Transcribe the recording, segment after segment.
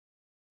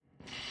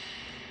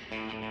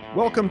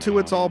Welcome to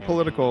It's All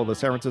Political, the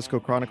San Francisco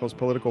Chronicle's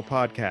political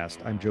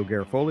podcast. I'm Joe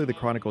Garofoli, the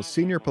Chronicle's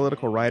senior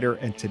political writer,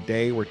 and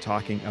today we're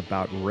talking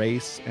about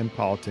race and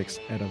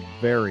politics at a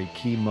very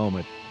key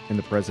moment in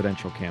the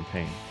presidential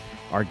campaign.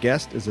 Our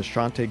guest is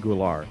Ashanti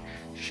Gullar.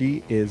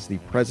 She is the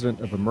president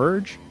of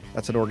Emerge.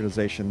 That's an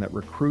organization that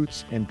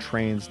recruits and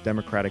trains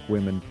Democratic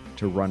women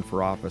to run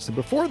for office. And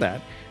before that,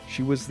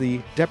 she was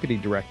the deputy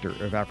director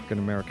of African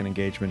American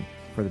engagement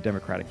for the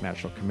Democratic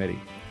National Committee.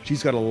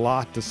 She's got a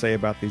lot to say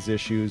about these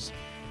issues.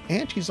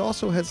 And she's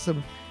also has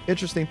some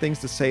interesting things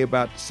to say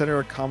about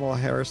Senator Kamala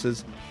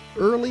Harris's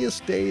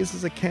earliest days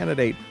as a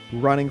candidate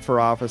running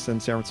for office in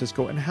San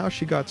Francisco and how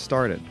she got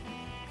started.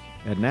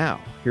 And now,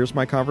 here's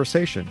my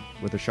conversation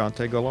with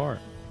Ashanti Gullar.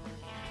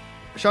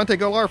 Ashanti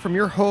Gullar, from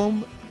your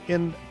home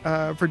in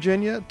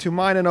Virginia to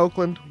mine in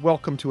Oakland,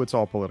 welcome to It's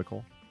All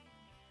Political.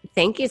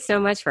 Thank you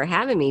so much for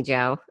having me,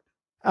 Joe.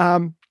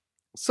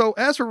 So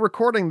as we're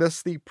recording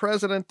this, the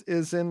president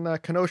is in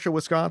Kenosha,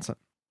 Wisconsin.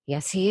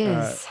 Yes, he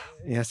is.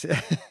 Yes,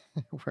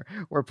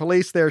 where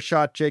police there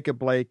shot Jacob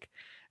Blake,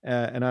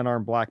 an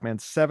unarmed black man,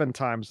 7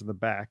 times in the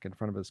back in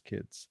front of his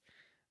kids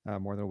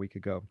more than a week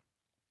ago.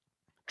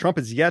 Trump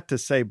has yet to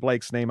say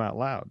Blake's name out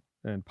loud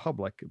in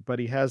public, but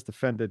he has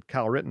defended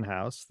Kyle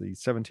Rittenhouse, the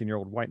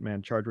 17-year-old white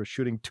man charged with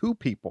shooting 2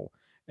 people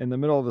in the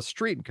middle of the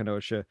street in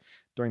Kenosha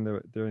during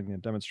the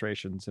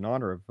demonstrations in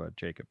honor of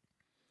Jacob.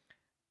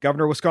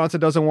 Governor of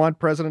Wisconsin doesn't want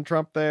President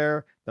Trump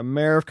there. The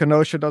mayor of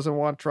Kenosha doesn't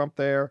want Trump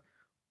there.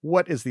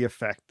 What is the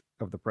effect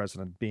of the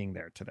president being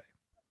there today?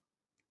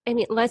 I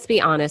mean, let's be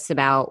honest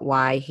about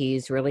why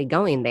he's really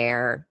going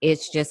there.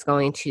 It's just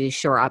going to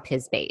shore up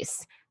his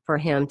base for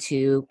him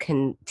to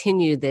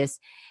continue this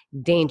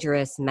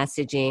dangerous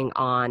messaging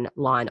on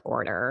law and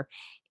order.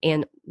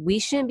 And we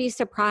shouldn't be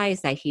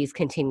surprised that he's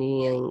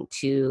continuing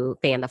to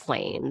fan the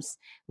flames.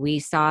 We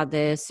saw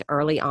this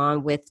early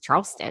on with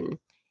Charleston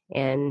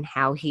and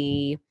how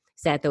he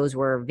said those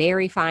were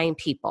very fine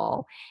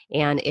people,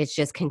 and it's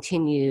just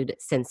continued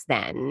since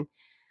then.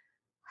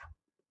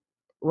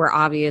 We're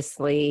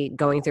obviously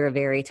going through a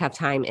very tough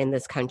time in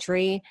this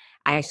country.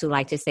 I actually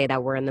like to say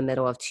that we're in the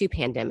middle of 2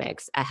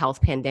 pandemics, a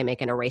health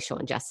pandemic and a racial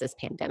injustice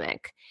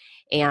pandemic.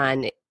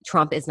 And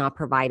Trump is not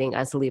providing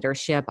us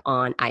leadership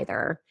on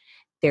either.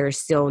 There's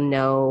still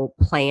no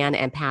plan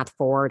and path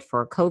forward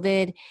for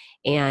COVID,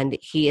 and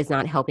he is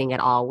not helping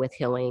at all with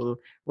healing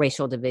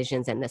racial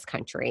divisions in this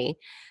country.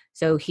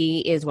 So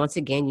he is once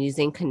again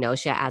using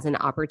Kenosha as an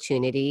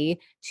opportunity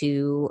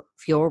to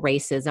fuel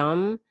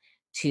racism,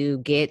 to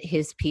get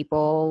his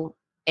people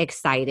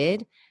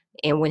excited.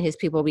 And when his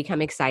people become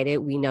excited,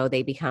 we know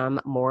they become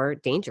more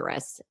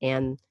dangerous.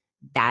 And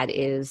that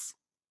is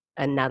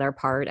another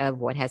part of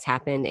what has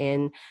happened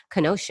in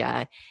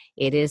Kenosha.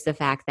 It is the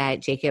fact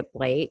that Jacob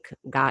Blake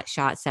got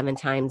shot 7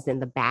 times in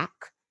the back,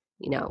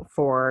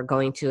 for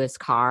going to his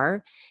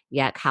car.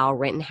 Yet Kyle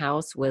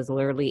Rittenhouse was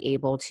literally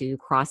able to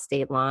cross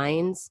state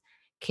lines,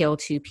 kill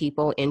 2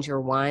 people,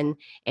 injure 1,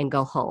 and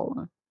go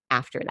home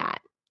after that.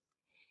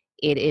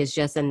 It is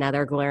just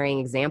another glaring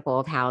example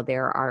of how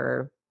there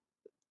are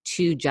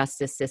 2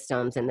 justice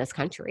systems in this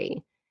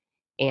country,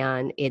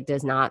 and it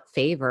does not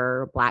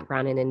favor Black,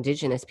 brown, and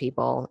indigenous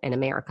people in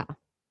America.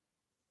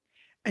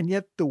 And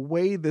yet the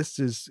way this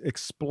is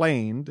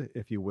explained,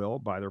 if you will,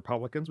 by the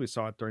Republicans, we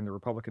saw it during the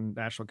Republican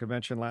National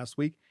Convention last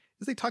week,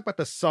 is they talk about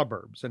the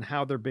suburbs and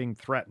how they're being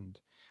threatened.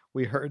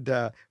 We heard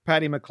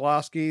Patty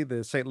McCloskey,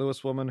 the St.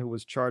 Louis woman who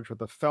was charged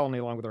with a felony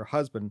along with her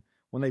husband,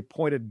 when they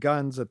pointed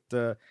guns at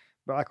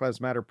Black Lives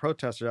Matter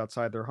protesters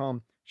outside their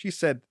home. She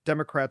said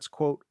Democrats,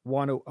 quote,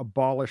 want to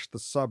abolish the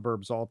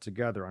suburbs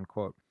altogether,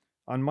 unquote.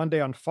 On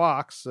Monday on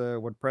Fox,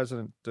 when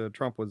President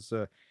Trump was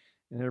in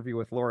an interview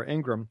with Laura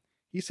Ingraham,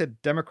 he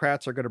said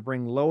Democrats are going to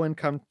bring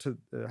low-income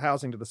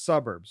housing to the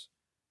suburbs.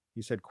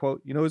 He said,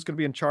 quote, you know who's going to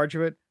be in charge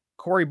of it?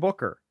 Cory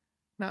Booker.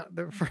 Now,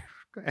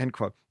 end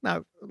quote.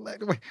 Now,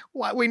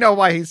 we know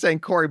why he's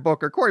saying Cory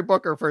Booker. Cory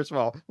Booker, first of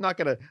all, not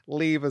going to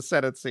leave a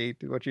Senate seat,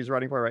 which he's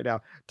running for right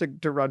now,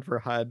 to run for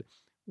HUD.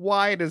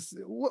 Why does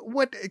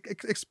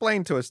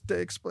explain to us?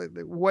 Explain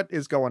what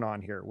is going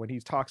on here when he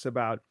talks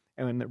about,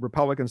 and when the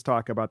Republicans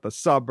talk about the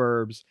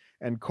suburbs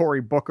and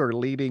Cory Booker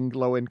leading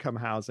low-income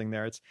housing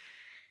there. It's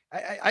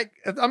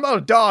I'm not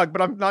a dog,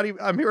 but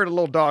I'm hearing a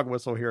little dog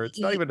whistle here. It's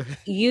not even.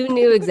 You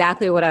knew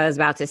exactly what I was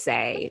about to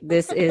say.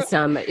 This is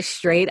some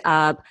straight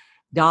up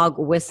dog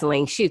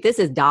whistling. Shoot, this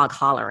is dog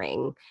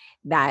hollering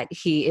that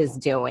he is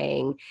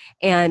doing.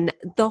 And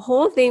the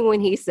whole thing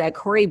when he said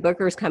Cory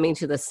Booker's coming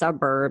to the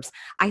suburbs,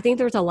 I think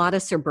there's a lot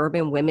of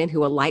suburban women who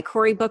would like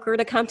Cory Booker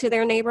to come to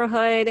their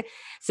neighborhood.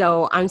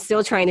 So I'm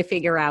still trying to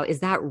figure out, is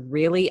that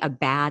really a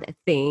bad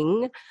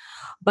thing?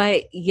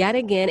 But yet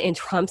again, in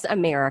Trump's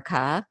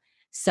America,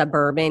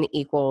 suburban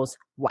equals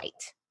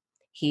white.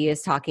 He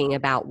is talking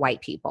about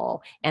white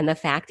people. And the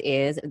fact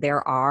is,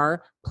 there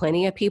are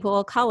plenty of people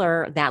of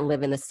color that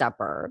live in the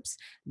suburbs.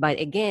 But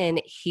again,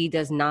 he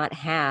does not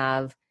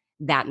have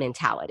that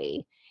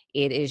mentality.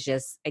 It is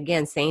just,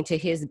 again, saying to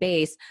his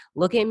base,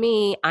 look at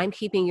me, I'm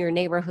keeping your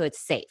neighborhood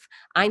safe.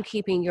 I'm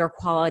keeping your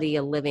quality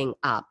of living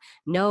up.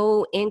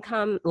 No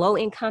income, low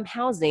income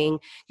housing.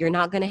 You're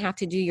not going to have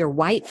to do your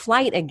white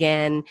flight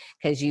again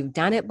because you've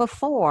done it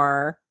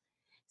before.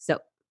 So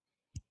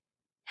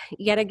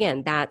yet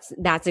again,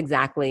 that's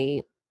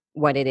exactly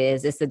what it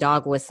is. It's the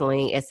dog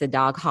whistling, it's the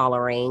dog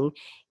hollering.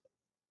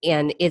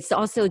 And it's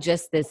also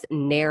just this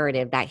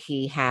narrative that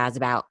he has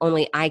about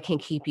only I can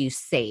keep you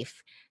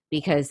safe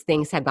because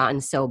things have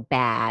gotten so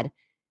bad.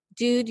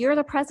 Dude, you're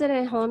the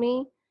president,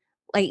 homie.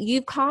 Like,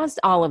 you've caused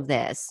all of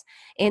this.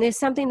 And it's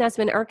something that's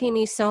been irking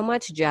me so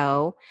much,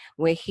 Joe,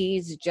 where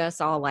he's just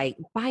all like,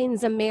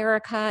 Biden's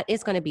America,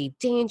 it's going to be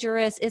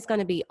dangerous, it's going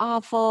to be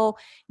awful.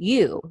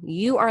 You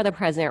are the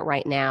president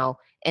right now,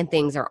 and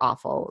things are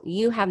awful.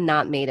 You have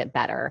not made it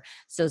better.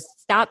 So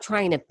stop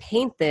trying to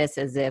paint this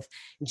as if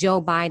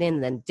Joe Biden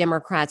and the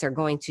Democrats are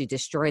going to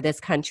destroy this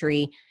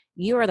country.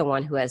 You are the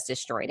one who has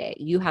destroyed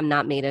it. You have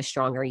not made us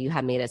stronger. You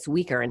have made us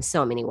weaker in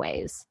so many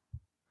ways.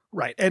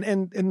 Right.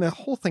 And the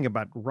whole thing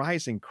about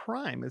rising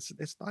crime is,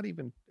 it's not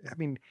even, I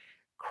mean,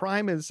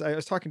 crime is, I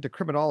was talking to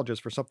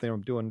criminologists for something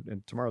I'm doing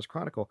in tomorrow's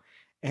Chronicle,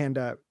 and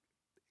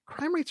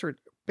crime rates are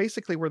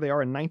basically where they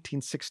are in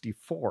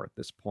 1964 at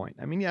this point.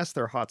 I mean, yes,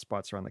 there are hot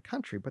spots around the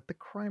country, but the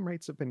crime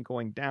rates have been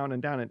going down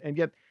and down, and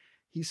yet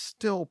he's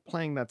still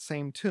playing that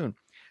same tune.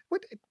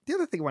 The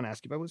other thing I want to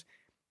ask you about was,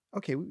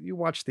 okay, you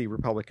watched the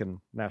Republican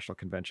National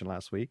Convention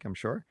last week, I'm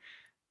sure.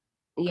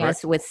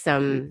 Yes, correct? With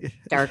some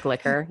dark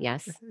liquor,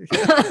 yes.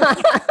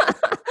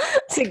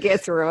 To get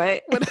through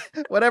it.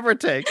 Whatever it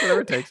takes.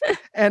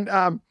 And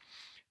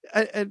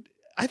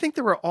I think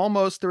there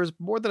was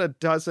more than a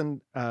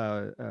dozen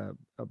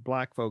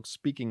black folks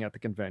speaking at the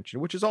convention,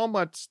 which is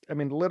almost, I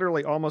mean,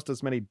 literally almost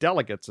as many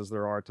delegates as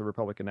there are to the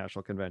Republican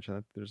National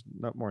Convention. There's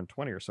not more than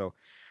 20 or so.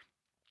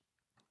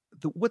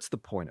 What's the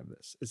point of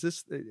this?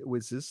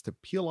 Was this to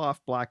peel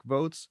off black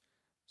votes,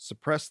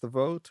 suppress the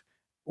vote?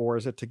 Or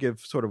is it to give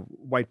sort of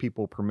white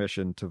people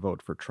permission to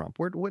vote for Trump?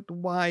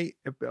 Why?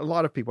 A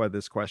lot of people have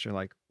this question,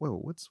 like, "Whoa,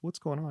 what's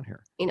going on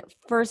here?"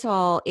 First of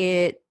all,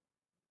 it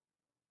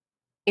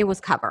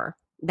was cover.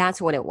 That's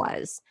what it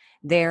was.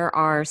 There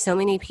are so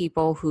many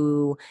people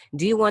who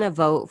do want to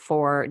vote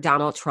for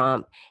Donald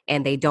Trump,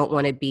 and they don't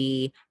want to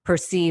be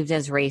perceived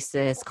as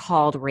racist,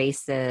 called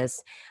racist.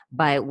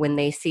 But when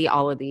they see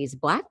all of these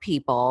black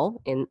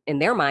people, in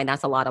their mind,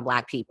 that's a lot of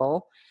black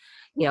people,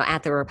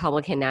 at the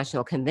Republican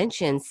National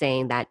Convention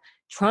saying that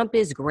Trump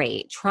is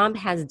great, Trump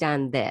has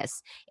done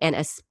this, and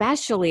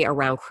especially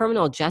around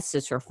criminal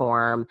justice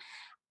reform,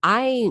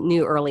 I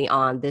knew early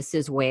on this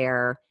is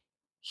where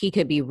he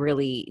could be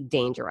really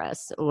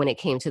dangerous when it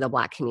came to the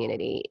black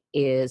community,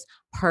 is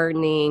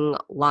pardoning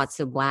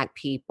lots of black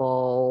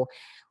people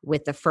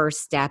with the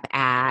First Step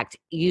Act,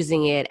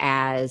 using it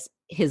as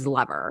his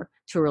lever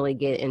to really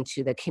get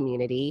into the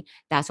community.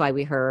 That's why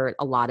we heard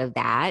a lot of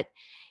that.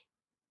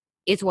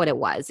 It's what it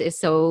was. It's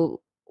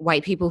so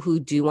white people who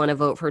do want to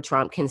vote for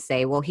Trump can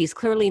say, well, he's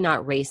clearly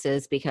not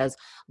racist because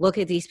look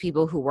at these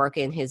people who work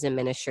in his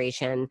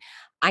administration.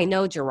 I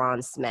know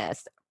Ja'Ron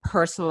Smith.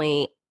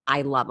 Personally,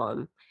 I love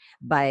him.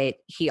 But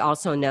he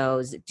also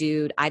knows,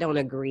 dude, I don't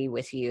agree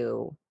with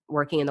you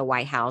working in the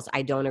White House.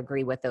 I don't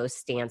agree with those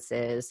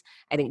stances.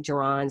 I think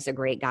Ja'Ron's a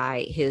great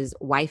guy. His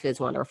wife is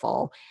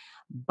wonderful.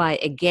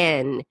 But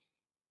again,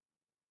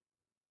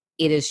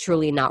 it is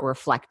truly not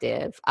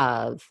reflective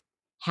of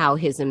how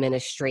his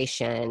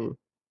administration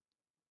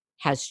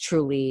has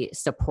truly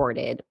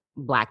supported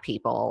black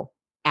people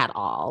at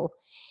all.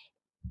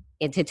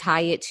 And to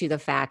tie it to the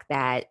fact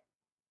that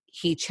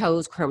he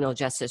chose criminal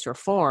justice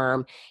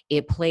reform,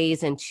 it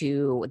plays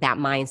into that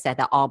mindset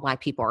that all black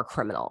people are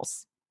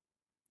criminals.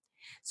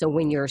 So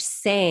when you're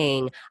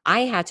saying,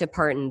 I had to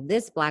pardon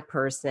this black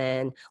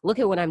person, look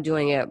at what I'm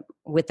doing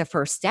with the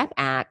First Step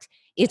Act,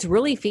 it's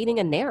really feeding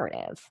a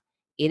narrative.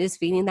 It is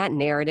feeding that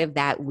narrative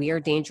that we are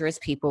dangerous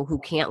people who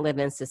can't live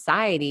in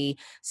society.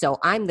 So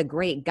I'm the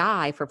great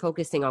guy for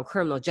focusing on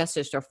criminal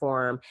justice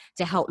reform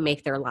to help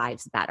make their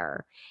lives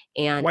better.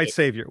 And white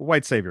savior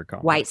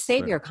complex. White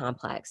savior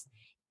complex.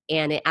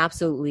 And it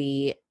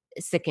absolutely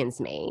sickens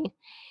me.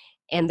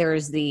 And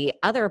there's the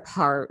other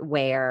part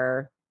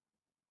where,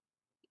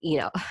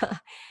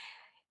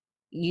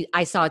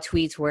 I saw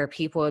tweets where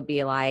people would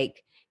be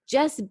like,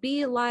 just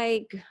be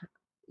like,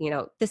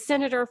 the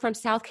senator from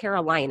South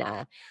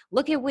Carolina.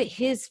 Look at what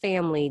his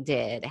family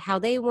did, how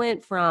they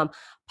went from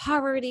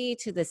poverty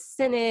to the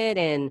Senate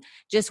in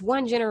just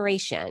one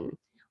generation.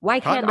 Why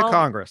can't all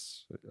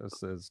Congress,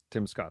 as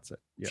Tim Scott said.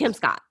 Yes. Tim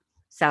Scott.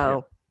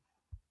 So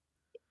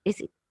yeah.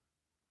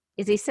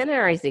 Is he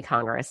senator or is he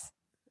Congress?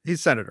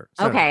 He's senator.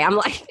 Okay, I'm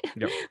like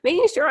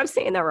making sure I'm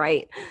saying that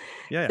right.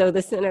 Yeah. So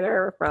the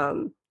senator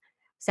from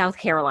South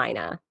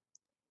Carolina,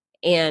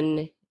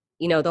 and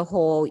the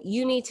whole,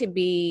 you need to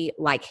be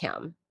like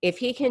him. If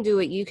he can do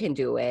it, you can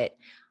do it.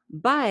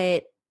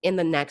 But in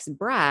the next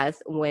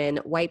breath, when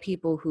white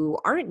people who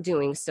aren't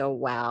doing so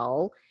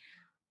well,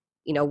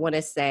 want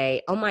to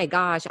say, oh my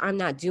gosh, I'm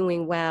not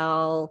doing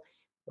well.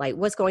 Like,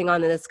 what's going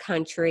on in this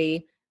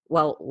country?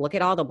 Well, look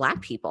at all the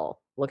Black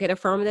people. Look at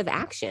affirmative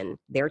action.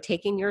 They're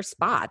taking your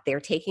spot. They're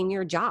taking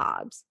your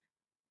jobs.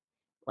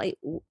 Like,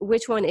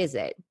 which one is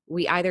it?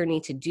 We either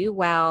need to do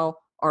well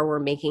or we're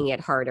making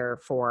it harder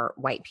for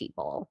white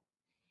people.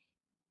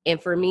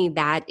 And for me,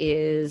 that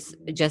is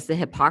just the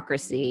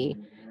hypocrisy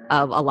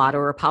of a lot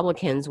of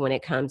Republicans when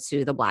it comes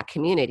to the Black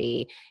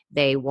community.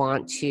 They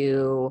want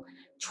to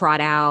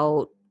trot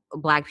out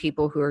Black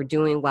people who are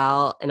doing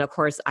well. And of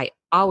course, I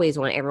always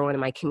want everyone in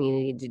my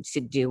community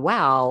to do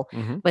well,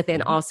 but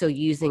then also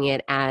using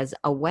it as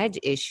a wedge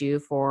issue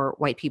for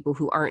white people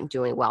who aren't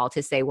doing well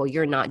to say, well,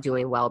 you're not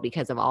doing well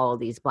because of all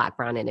of these Black,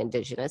 brown, and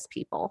indigenous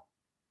people.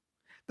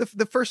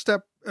 The First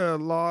Step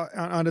law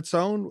on its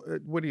own,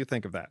 what do you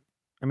think of that?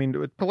 I mean,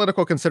 with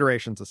political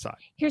considerations aside.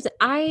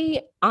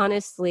 I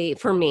honestly,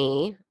 for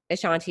me,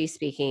 Ashanti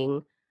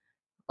speaking,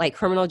 like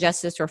criminal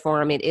justice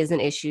reform, it is an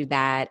issue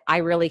that I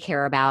really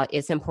care about.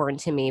 It's important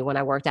to me. When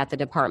I worked at the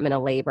Department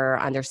of Labor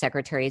under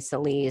Secretary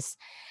Solis,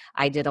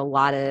 I did a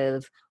lot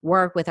of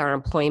work with our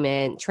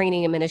Employment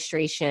Training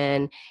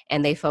Administration,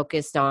 and they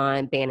focused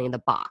on banning the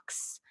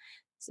box.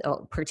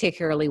 So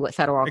particularly with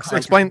federal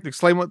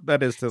explain what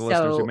that is to the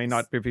listeners who may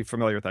not be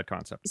familiar with that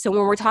concept. So when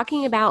we're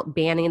talking about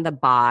banning the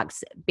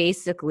box,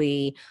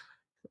 basically,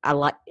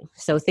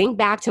 so think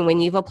back to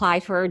when you've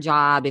applied for a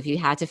job, if you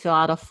had to fill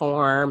out a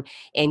form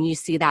and you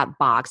see that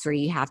box where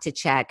you have to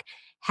check,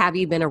 have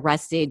you been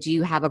arrested? Do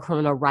you have a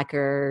criminal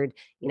record?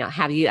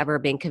 Have you ever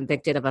been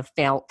convicted of a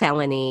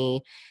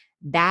felony?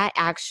 That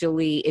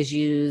actually is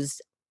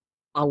used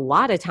a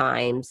lot of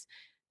times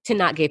to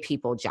not give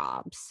people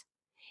jobs.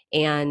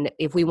 And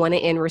if we want to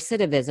end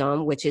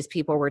recidivism, which is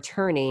people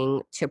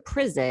returning to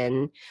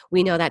prison,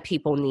 we know that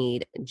people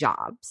need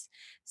jobs.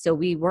 So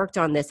we worked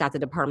on this at the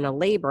Department of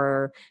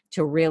Labor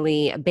to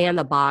really ban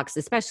the box,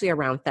 especially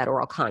around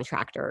federal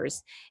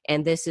contractors.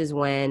 And this is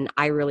when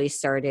I really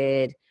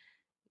started,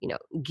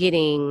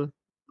 getting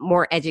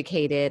more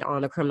educated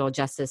on the criminal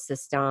justice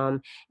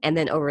system. And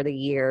then over the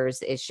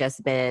years, it's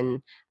just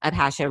been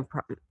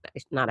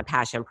not a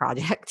passion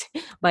project,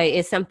 but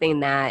it's something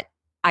that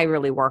I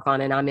really work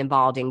on, and I'm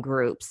involved in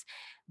groups,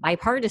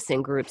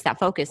 bipartisan groups that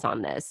focus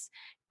on this,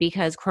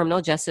 because criminal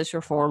justice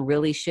reform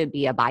really should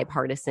be a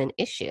bipartisan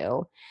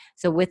issue.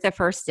 So with the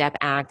First Step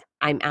Act,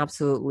 I'm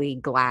absolutely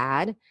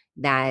glad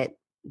that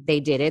they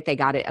did it. They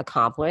got it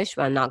accomplished.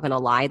 But I'm not going to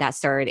lie, that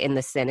started in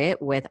the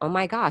Senate with, oh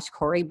my gosh,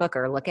 Cory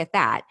Booker, look at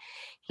that.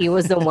 He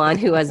was the one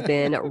who has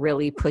been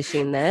really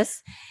pushing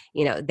this.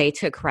 They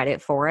took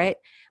credit for it.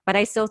 But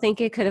I still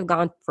think it could have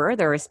gone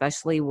further,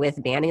 especially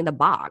with banning the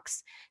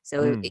box.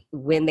 So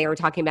when they were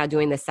talking about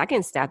doing the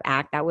Second Step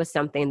Act, that was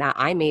something that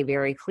I made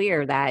very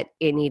clear that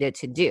it needed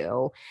to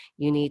do.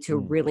 You need to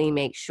really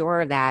make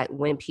sure that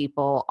when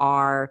people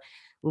are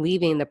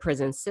leaving the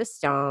prison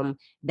system,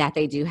 that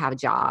they do have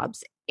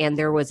jobs. And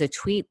there was a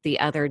tweet the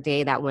other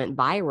day that went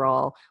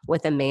viral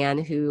with a man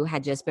who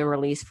had just been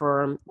released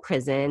from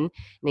prison.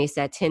 And he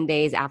said, 10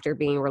 days after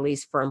being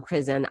released from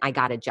prison, I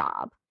got a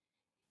job.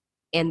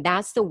 And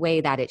that's the way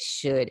that it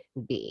should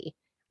be.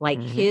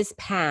 Like his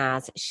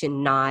past should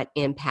not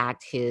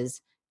impact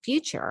his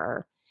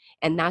future.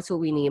 And that's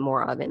what we need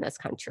more of in this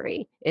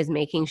country, is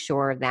making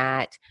sure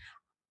that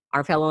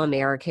our fellow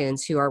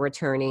Americans who are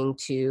returning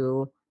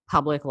to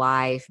public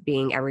life,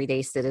 being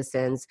everyday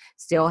citizens,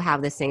 still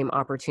have the same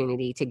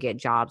opportunity to get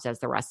jobs as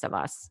the rest of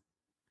us.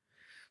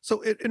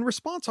 So in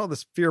response to all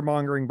this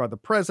fear-mongering by the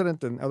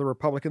president and other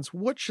Republicans,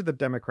 what should the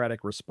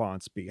Democratic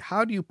response be?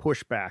 How do you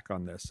push back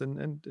on this?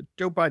 And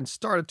Joe Biden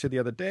started to the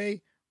other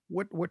day.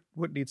 What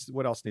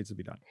else needs to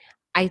be done?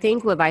 I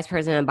think what Vice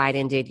President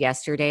Biden did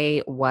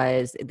yesterday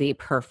was the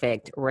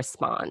perfect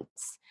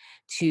response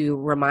to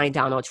remind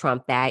Donald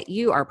Trump that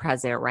you are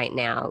president right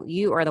now.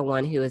 You are the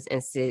one who is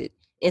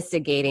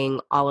instigating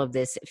all of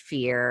this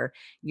fear.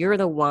 You're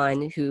the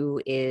one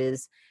who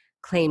is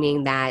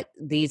claiming that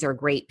these are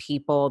great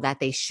people, that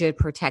they should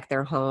protect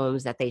their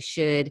homes, that they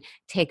should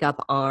take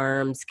up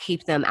arms,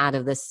 keep them out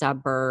of the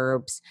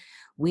suburbs.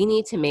 We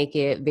need to make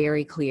it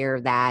very clear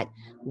that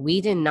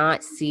we did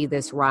not see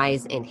this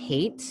rise in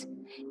hate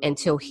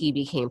until he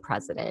became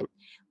president.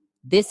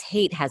 This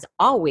hate has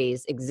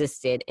always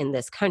existed in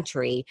this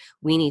country.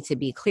 We need to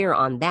be clear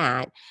on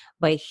that.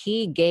 But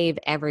he gave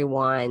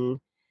everyone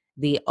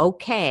the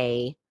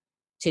okay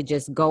to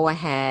just go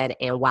ahead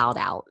and wild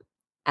out,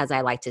 as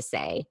I like to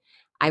say.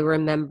 I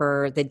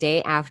remember the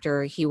day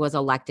after he was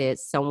elected,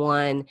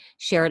 someone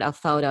shared a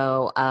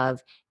photo of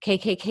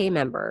KKK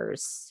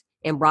members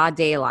in broad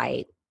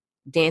daylight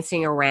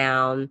dancing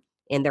around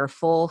in their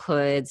full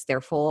hoods,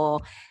 their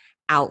full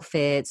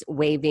outfits,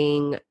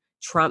 waving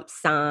Trump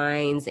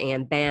signs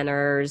and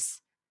banners.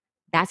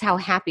 That's how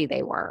happy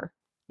they were,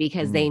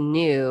 because they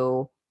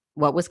knew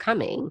what was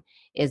coming,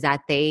 is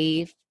that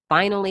they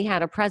finally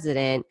had a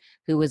president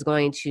who was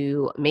going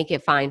to make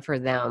it fine for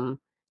them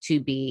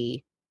to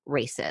be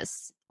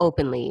racist,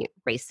 openly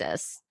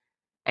racist.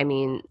 I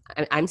mean,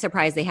 I'm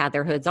surprised they had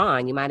their hoods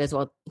on. You might as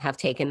well have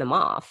taken them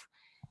off,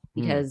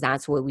 because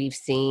that's what we've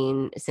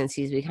seen since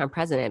he's become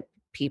president.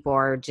 People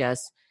are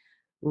just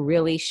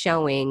really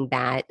showing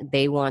that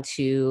they want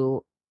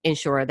to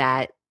ensure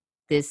that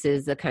this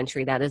is a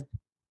country that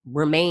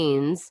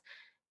remains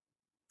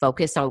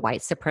focused on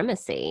white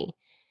supremacy.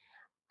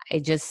 I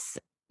just,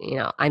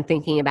 I'm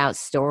thinking about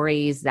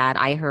stories that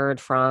I heard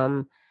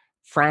from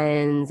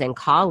friends and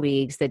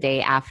colleagues the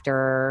day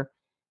after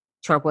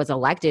Trump was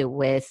elected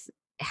with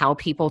how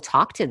people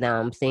talked to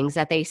them, things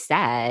that they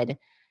said.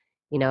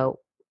 You know,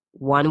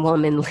 one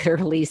woman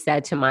literally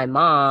said to my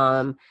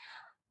mom,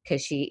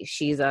 because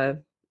she's a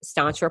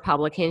staunch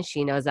Republican,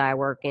 she knows that I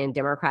work in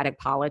Democratic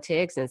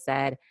politics, and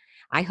said,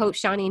 I hope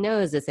Shawnee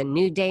knows it's a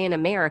new day in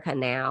America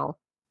now.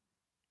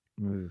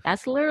 Oof.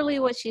 That's literally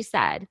what she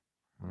said.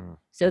 Mm.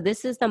 So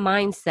this is the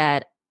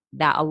mindset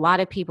that a lot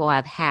of people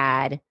have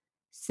had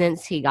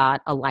since he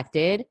got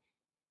elected,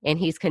 and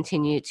he's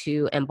continued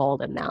to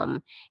embolden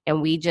them.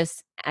 And we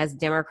just, as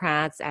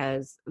Democrats,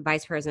 as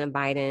Vice President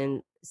Biden,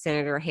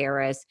 Senator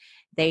Harris,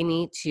 they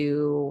need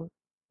to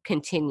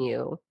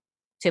continue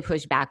to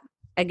push back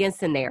against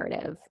the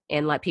narrative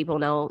and let people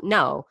know,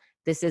 no,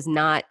 this is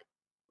not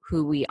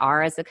who we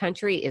are as a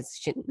country. It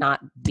should not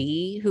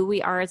be who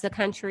we are as a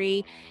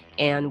country,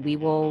 and we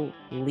will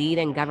lead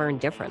and govern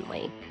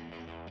differently.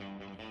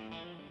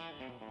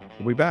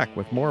 We'll be back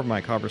with more of my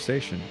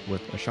conversation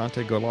with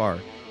Ashanti Golar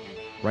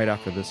right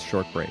after this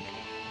short break.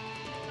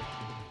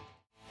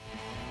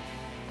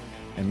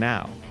 And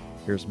now,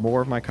 here's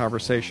more of my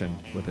conversation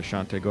with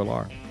Ashanti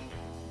Golar.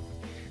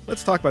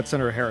 Let's talk about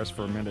Senator Harris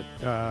for a minute.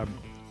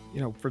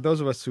 For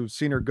those of us who've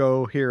seen her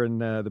go here in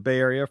the Bay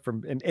Area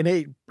in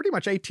pretty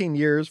much 18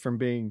 years, from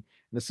being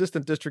an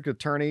assistant district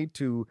attorney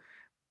to,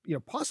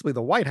 possibly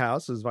the White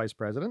House as vice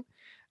president.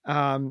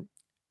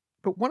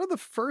 But one of the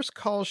first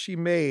calls she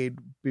made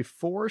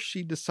before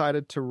she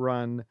decided to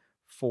run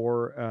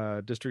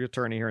for district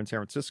attorney here in San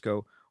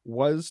Francisco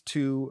was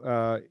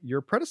to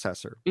your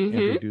predecessor,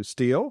 Andrea Dew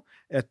Steele,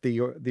 at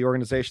the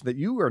organization that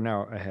you are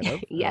now ahead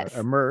of, yes.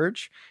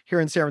 Emerge, here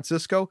in San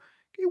Francisco.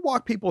 Can you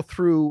walk people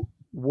through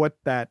what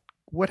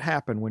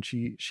happened when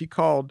she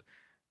called,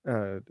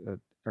 or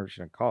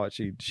she didn't call it,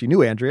 she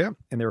knew Andrea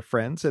and they were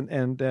friends,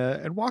 and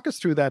walk us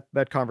through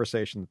that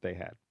conversation that they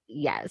had.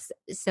 Yes.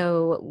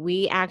 So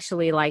we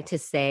actually like to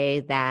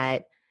say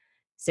that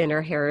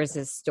Senator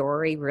Harris's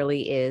story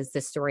really is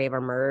the story of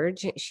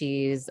Emerge.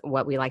 She's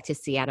what we like to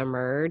see at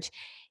Emerge.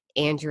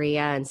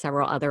 Andrea and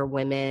several other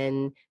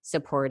women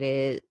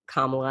supported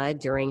Kamala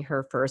during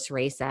her first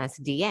race as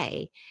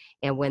DA.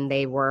 And when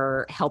they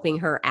were helping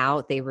her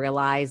out, they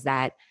realized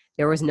that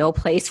there was no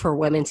place for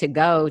women to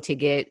go to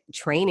get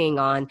training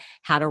on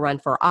how to run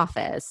for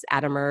office.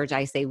 At Emerge,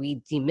 I say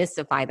we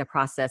demystify the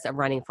process of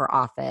running for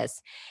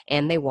office.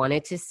 And they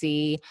wanted to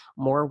see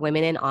more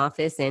women in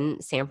office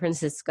in San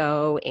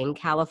Francisco, in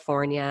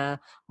California,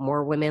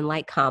 more women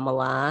like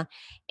Kamala.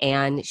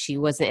 And she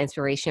was an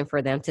inspiration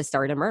for them to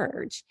start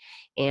Emerge.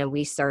 And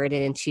we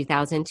started in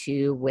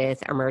 2002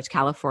 with Emerge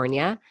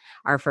California,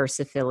 our first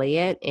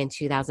affiliate. In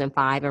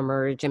 2005,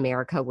 Emerge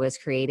America was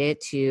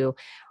created to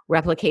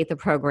replicate the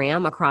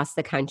program across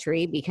the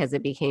country because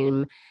it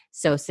became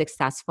so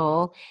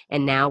successful.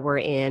 And now we're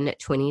in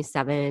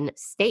 27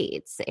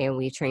 states, and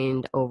we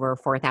trained over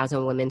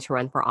 4,000 women to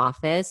run for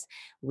office.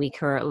 We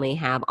currently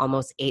have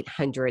almost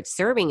 800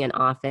 serving in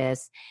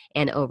office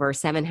and over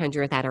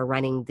 700 that are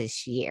running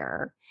this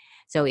year.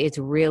 So it's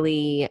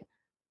really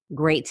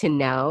great to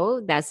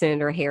know that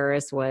Senator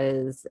Harris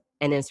was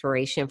an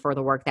inspiration for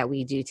the work that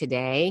we do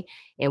today.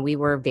 And we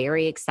were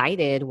very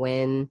excited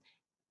when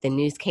the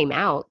news came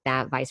out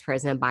that Vice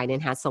President Biden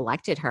has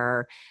selected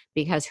her,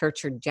 because her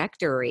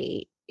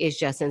trajectory is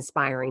just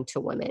inspiring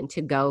to women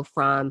to go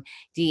from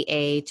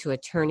DA to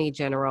Attorney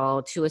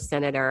General to a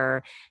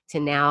senator to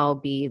now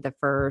be the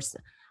first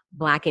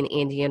Black and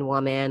Indian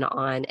woman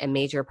on a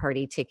major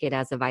party ticket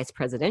as a vice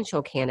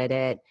presidential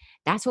candidate.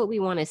 That's what we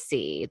want to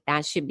see.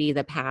 That should be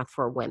the path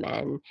for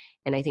women.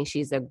 And I think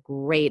she's a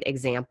great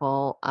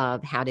example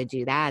of how to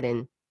do that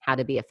and how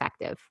to be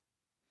effective.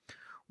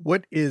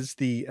 What is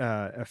the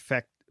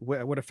effect?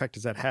 What effect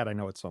has that had? I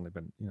know it's only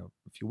been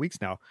a few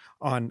weeks now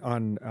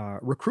on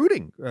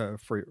recruiting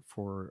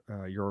for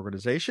your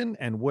organization,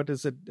 and what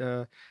is it?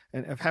 And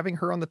of having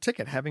her on the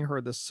ticket, having her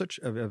as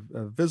such a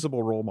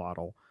visible role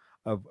model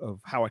of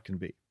how it can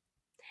be.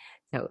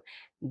 So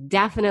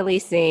definitely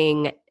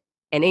seeing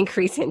an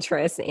increased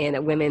interest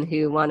in women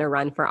who want to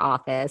run for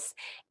office,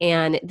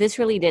 and this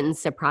really didn't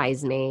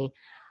surprise me.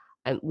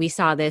 We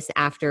saw this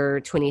after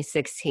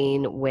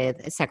 2016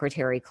 with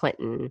Secretary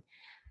Clinton.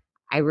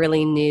 I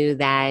really knew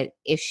that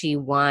if she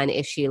won,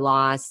 if she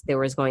lost, there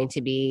was going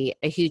to be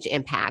a huge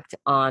impact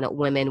on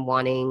women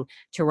wanting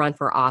to run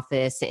for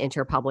office, to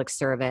enter public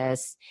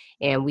service.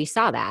 And we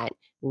saw that.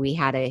 We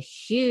had a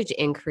huge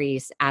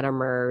increase at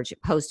Emerge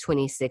post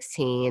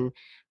 2016.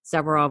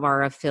 Several of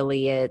our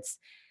affiliates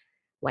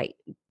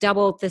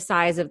doubled the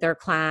size of their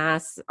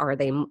class, or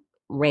they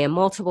ran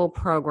multiple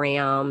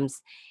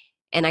programs.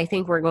 And I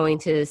think we're going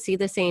to see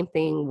the same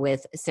thing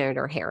with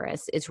Senator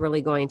Harris. It's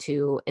really going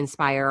to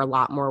inspire a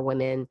lot more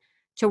women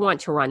to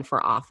want to run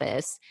for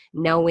office,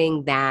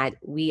 knowing that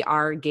we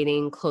are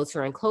getting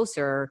closer and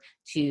closer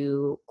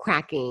to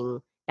cracking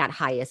that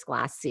highest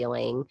glass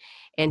ceiling.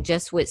 And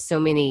just with so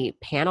many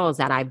panels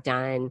that I've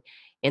done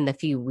in the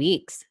few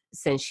weeks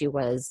since she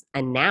was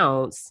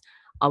announced,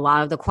 a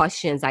lot of the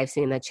questions I've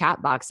seen in the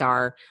chat box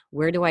are,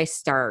 where do I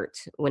start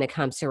when it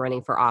comes to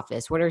running for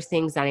office? What are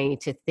things that I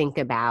need to think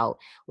about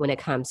when it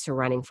comes to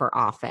running for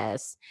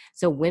office?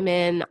 So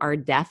women are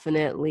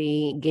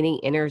definitely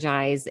getting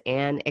energized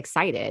and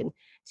excited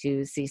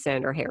to see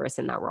Senator Harris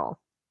in that role.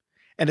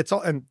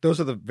 And those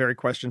are the very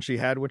questions she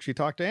had when she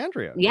talked to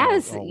Andrea.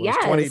 Yes, all those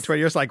yes. 20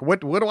 years, like,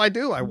 what do I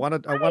do? I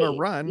want to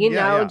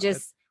run.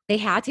 Just they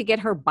had to get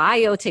her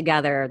bio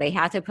together. They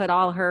had to put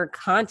all her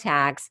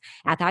contacts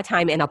at that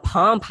time in a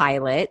Palm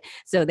Pilot.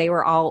 So they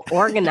were all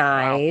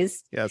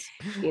organized. Wow.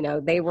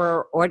 Yes. They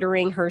were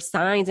ordering her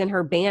signs and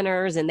her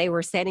banners, and they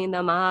were setting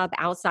them up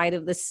outside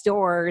of the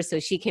stores so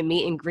she can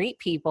meet and greet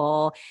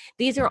people.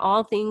 These are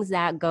all things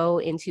that go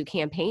into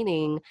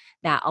campaigning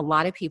that a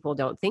lot of people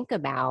don't think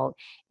about.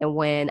 And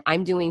when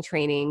I'm doing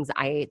trainings,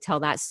 I tell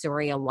that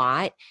story a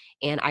lot.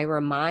 And I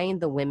remind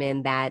the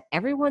women that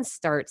everyone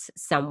starts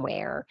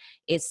somewhere.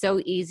 It's so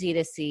easy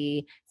to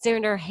see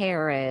Senator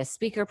Harris,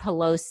 Speaker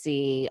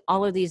Pelosi,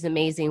 all of these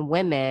amazing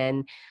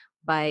women,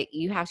 but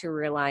you have to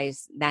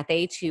realize that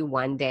they too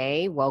one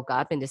day woke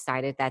up and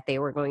decided that they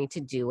were going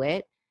to do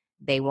it.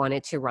 They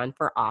wanted to run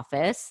for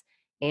office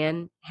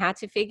and had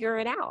to figure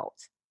it out.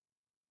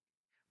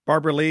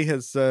 Barbara Lee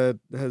has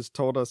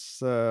told us,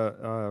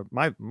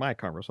 my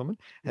congresswoman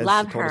has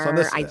Love told her. us on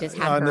this. I just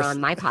had her on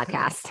my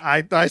podcast.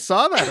 I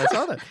saw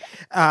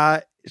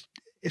that.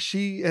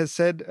 She has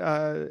said,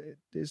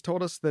 has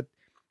told us that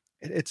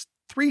it's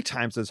 3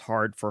 times as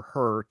hard for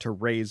her to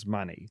raise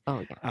money.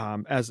 Oh, yeah.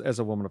 As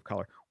a woman of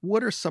color.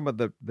 What are some of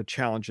the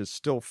challenges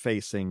still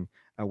facing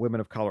women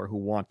of color who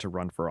want to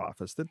run for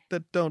office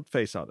that don't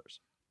face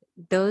others?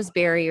 Those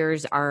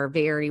barriers are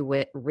very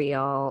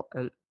real.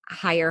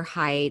 Higher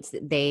Heights,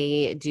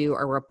 they do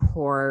a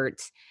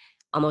report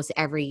almost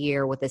every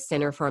year with the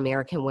Center for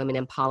American Women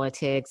in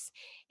Politics.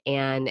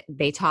 And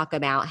they talk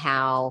about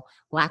how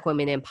Black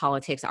women in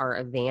politics are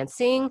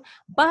advancing.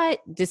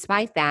 But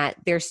despite that,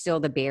 there's still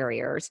the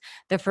barriers.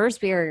 The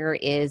first barrier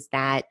is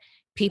that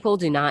people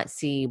do not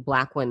see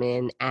Black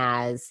women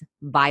as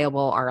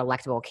viable or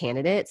electable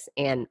candidates.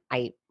 And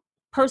I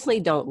personally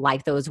don't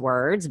like those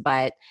words,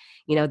 but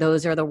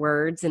those are the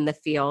words in the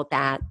field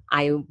that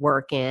I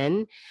work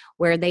in,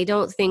 where they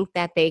don't think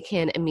that they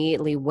can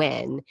immediately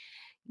win.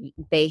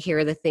 They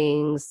hear the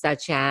things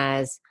such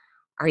as,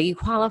 are you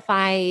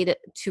qualified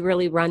to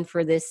really run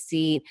for this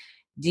seat?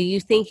 Do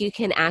you think you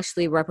can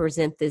actually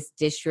represent this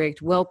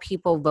district? Will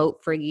people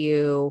vote for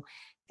you?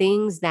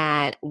 Things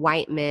that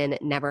white men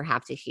never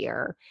have to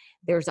hear.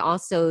 There's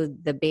also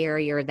the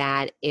barrier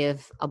that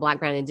if a Black,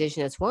 brown,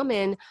 Indigenous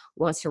woman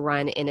wants to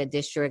run in a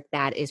district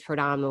that is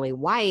predominantly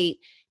white,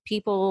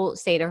 people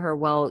say to her,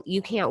 well,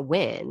 you can't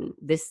win.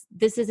 This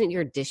isn't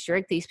your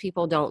district. These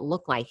people don't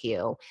look like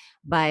you.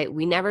 But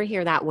we never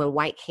hear that when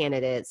white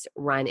candidates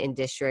run in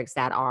districts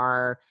that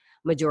are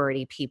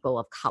majority people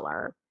of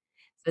color.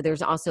 So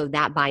there's also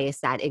that bias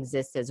that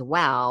exists as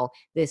well,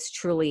 this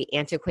truly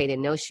antiquated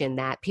notion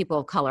that people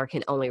of color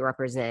can only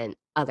represent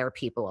other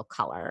people of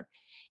color.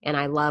 And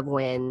I love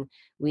when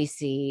we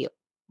see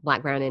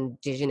Black, brown,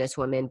 Indigenous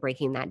women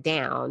breaking that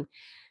down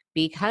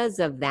because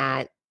of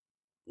that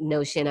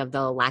notion of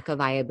the lack of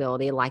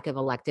viability, lack of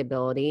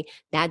electability,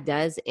 that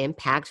does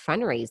impact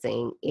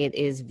fundraising. It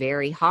is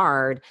very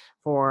hard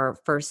for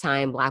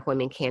first-time Black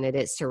women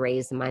candidates to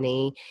raise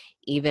money.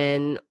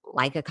 Even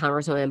like a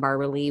Congresswoman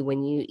Barbara Lee,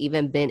 when you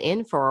even been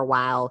in for a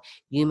while,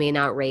 you may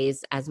not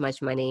raise as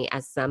much money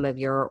as some of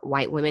your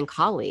white women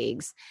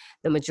colleagues.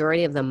 The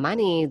majority of the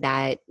money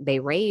that they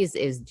raise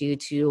is due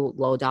to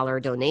low dollar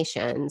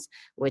donations,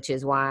 which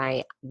is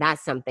why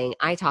that's something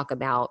I talk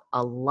about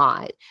a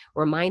lot,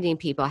 reminding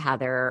people how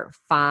their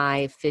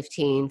 $5,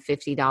 $15,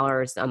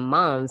 $50 a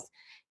month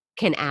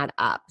can add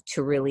up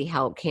to really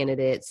help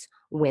candidates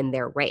win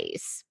their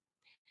race.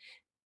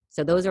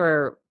 So those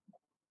are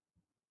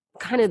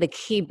kind of the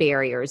key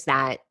barriers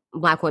that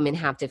Black women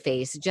have to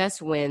face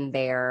just when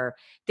they're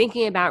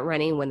thinking about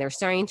running, when they're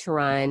starting to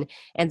run.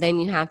 And then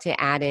you have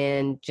to add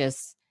in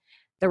just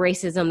the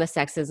racism, the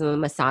sexism, the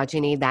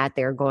misogyny that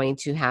they're going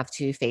to have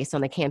to face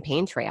on the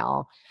campaign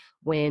trail.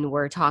 When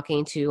we're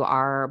talking to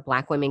our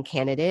Black women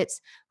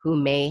candidates who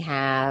may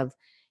have,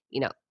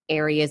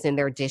 areas in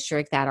their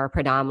district that are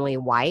predominantly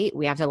white,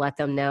 we have to let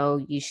them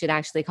know you should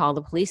actually call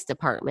the police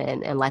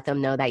department and let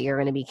them know that you're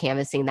going to be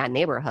canvassing that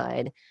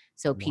neighborhood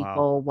so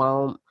people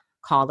won't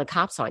call the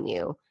cops on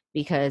you,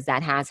 because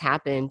that has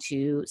happened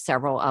to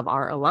several of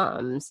our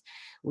alums.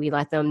 We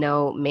let them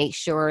know, make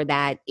sure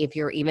that if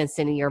you're even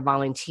sending your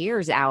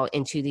volunteers out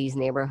into these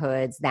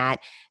neighborhoods,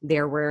 that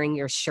they're wearing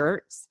your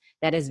shirts,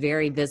 that is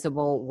very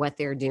visible what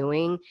they're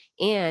doing,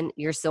 and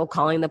you're still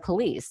calling the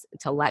police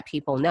to let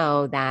people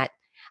know that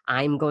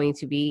I'm going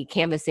to be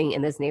canvassing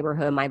in this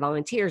neighborhood. My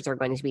volunteers are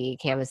going to be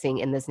canvassing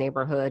in this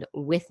neighborhood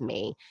with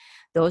me.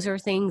 Those are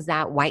things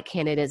that white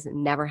candidates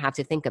never have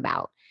to think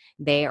about.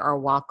 They are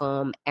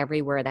welcome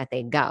everywhere that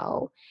they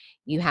go.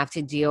 You have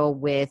to deal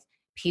with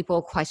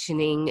people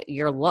questioning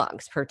your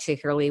looks,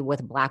 particularly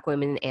with Black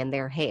women and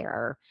their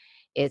hair.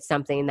 It's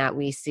something that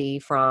we see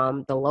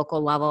from the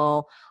local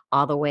level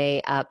all the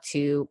way up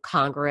to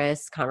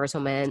Congress.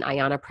 Congresswoman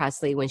Ayanna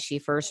Pressley, when she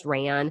first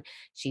ran,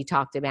 she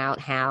talked about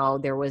how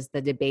there was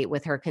the debate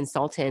with her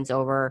consultants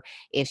over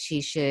if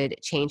she should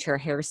change her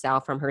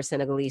hairstyle from her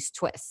Senegalese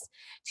twist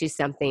to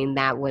something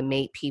that would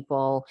make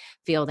people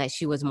feel that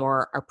she was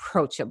more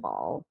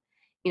approachable,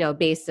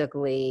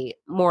 basically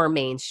more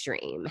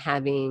mainstream,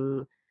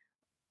 having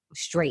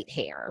straight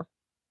hair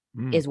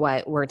is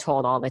what we're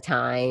told all the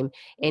time.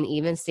 And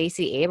even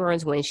Stacey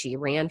Abrams, when she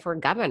ran for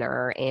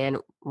governor and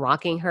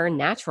rocking her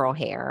natural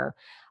hair,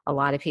 a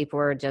lot of people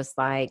were just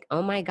like,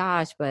 oh my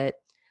gosh, but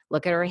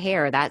look at her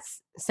hair.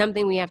 That's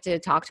something we have to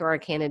talk to our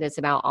candidates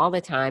about all the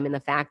time. And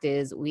the fact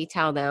is, we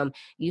tell them,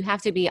 you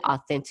have to be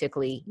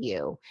authentically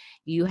you.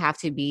 You have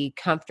to be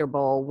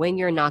comfortable when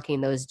you're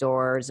knocking those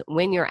doors,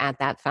 when you're at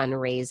that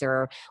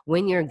fundraiser,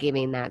 when you're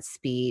giving that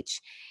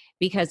speech.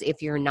 Because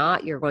if you're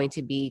not, you're going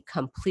to be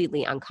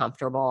completely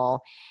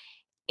uncomfortable.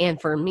 And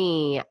for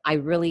me, I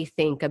really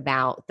think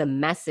about the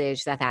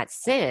message that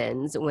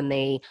sends when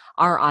they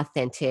are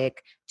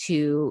authentic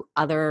to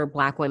other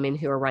Black women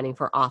who are running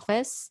for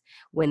office,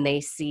 when they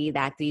see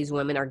that these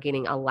women are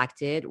getting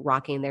elected,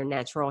 rocking their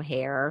natural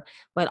hair,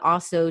 but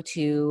also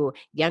to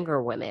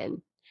younger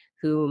women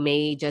who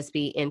may just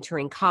be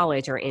entering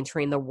college or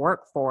entering the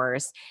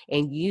workforce,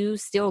 and you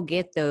still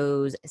get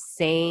those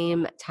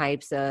same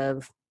types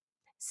of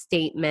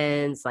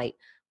statements, like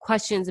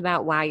questions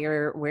about why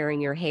you're wearing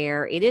your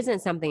hair. It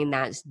isn't something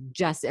that's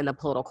just in the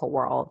political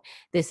world.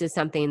 This is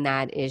something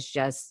that is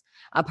just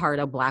a part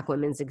of Black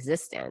women's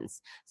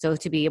existence. So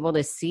to be able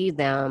to see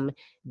them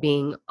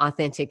being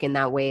authentic in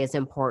that way is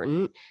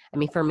important. I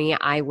mean, for me,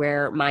 I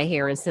wear my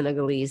hair in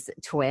Senegalese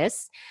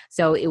twists.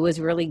 So it was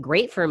really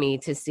great for me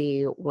to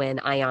see when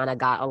Ayanna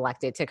got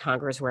elected to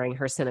Congress wearing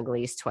her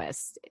Senegalese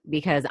twist,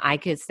 because I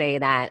could say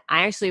that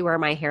I actually wear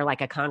my hair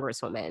like a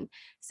congresswoman.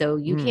 So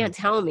you can't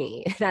tell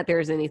me that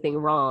there's anything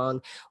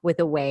wrong with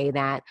the way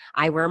that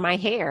I wear my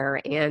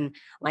hair. And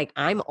like,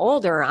 I'm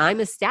older, I'm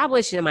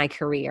established in my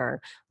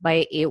career,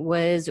 but it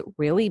was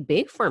really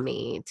big for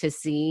me to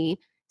see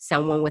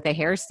someone with a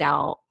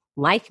hairstyle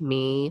like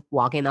me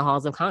walking the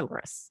halls of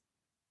Congress.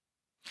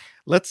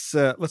 Let's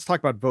talk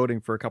about voting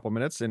for a couple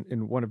minutes.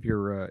 In one of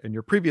your in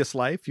your previous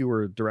life, you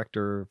were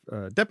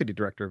deputy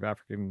director of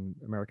African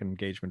American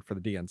engagement for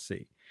the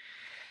DNC.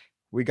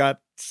 We got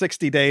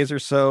 60 days or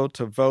so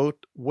to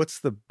vote. What's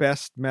the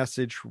best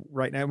message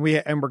right now?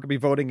 We're going to be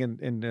voting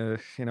in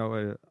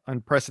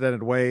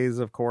unprecedented ways,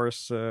 of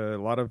course. A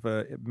lot of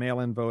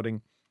mail-in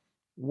voting.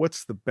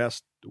 What's the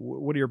best?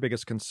 What are your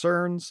biggest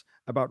concerns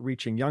about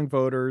reaching young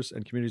voters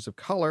and communities of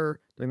color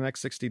during the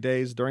next 60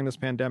 days during this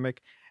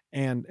pandemic,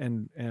 and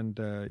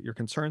your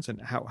concerns, and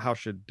how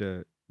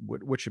should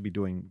what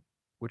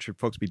should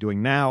folks be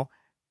doing now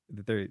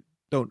that they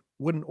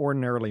wouldn't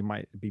ordinarily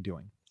might be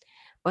doing?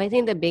 Well, I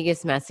think the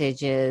biggest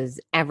message is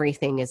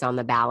everything is on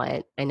the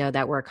ballot. I know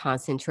that we're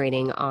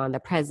concentrating on the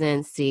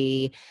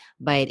presidency,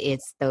 but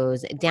it's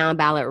those down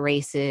ballot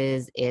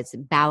races, it's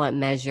ballot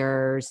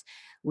measures.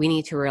 We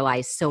need to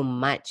realize so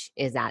much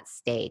is at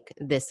stake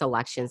this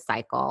election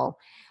cycle.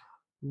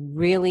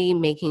 Really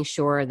making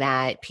sure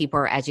that people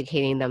are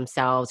educating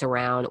themselves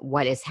around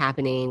what is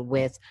happening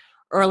with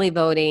early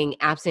voting,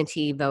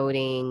 absentee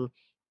voting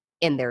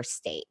in their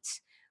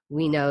state.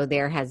 We know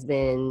there has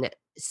been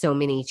so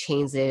many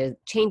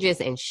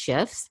changes and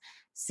shifts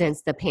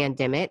since the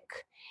pandemic,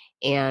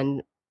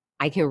 and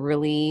I can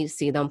really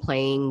see them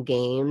playing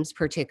games,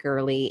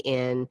 particularly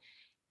in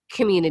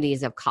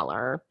communities of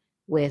color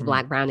with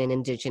Black, brown, and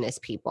Indigenous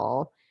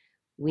people.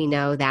 We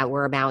know that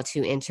we're about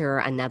to enter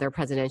another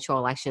presidential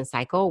election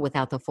cycle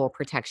without the full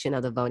protection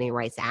of the Voting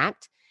Rights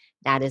Act.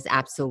 That is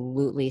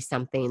absolutely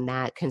something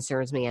that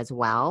concerns me as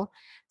well.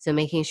 So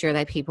making sure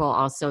that people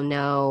also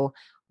know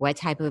what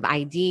type of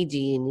ID do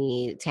you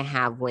need to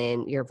have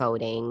when you're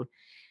voting.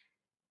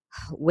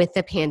 With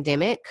the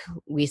pandemic,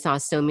 we saw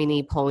so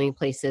many polling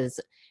places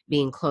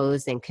being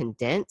closed and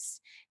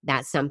condensed.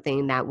 That's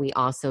something that we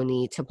also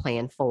need to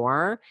plan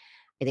for.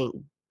 I think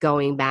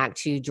going back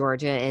to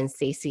Georgia and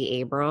Stacey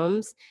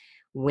Abrams,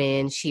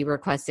 when she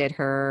requested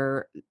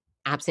her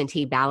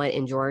absentee ballot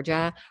in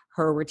Georgia,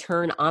 her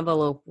return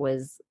envelope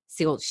was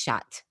sealed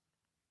shut.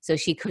 So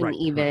she couldn't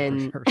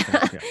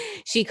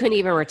she couldn't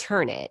even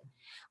return it.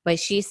 But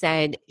she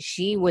said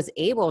she was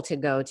able to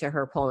go to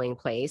her polling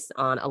place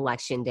on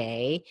election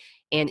day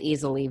and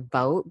easily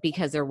vote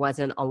because there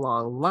wasn't a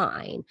long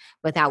line.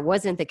 But that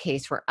wasn't the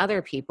case for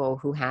other people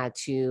who had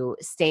to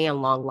stay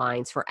in long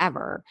lines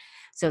forever.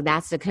 So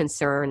that's a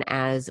concern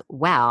as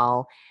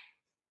well,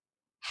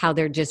 how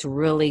they're just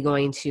really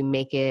going to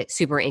make it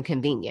super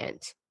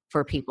inconvenient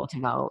for people to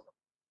vote.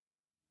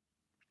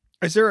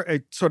 Is there a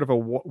sort of a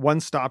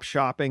one-stop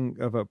shopping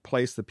of a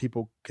place that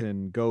people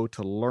can go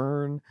to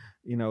learn,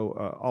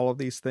 all of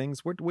these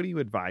things? What are you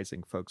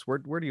advising folks?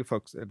 Where do you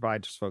folks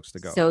advise folks to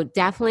go? So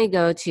definitely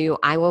go to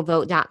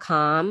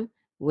iwillvote.com,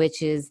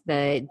 which is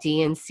the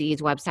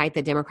DNC's website,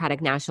 the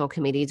Democratic National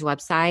Committee's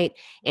website.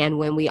 And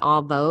When We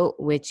All Vote,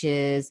 which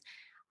is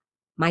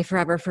my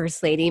forever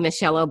First Lady,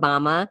 Michelle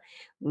Obama.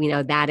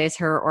 That is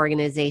her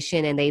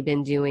organization, and they've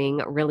been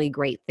doing really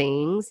great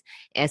things,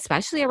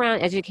 especially around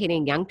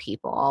educating young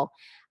people.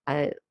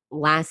 Uh,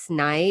 Last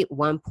night,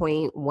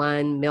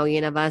 1.1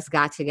 million of us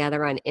got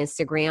together on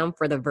Instagram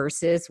for the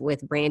Versus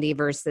with Brandy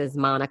versus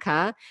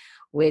Monica,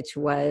 which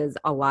was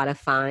a lot of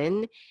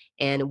fun.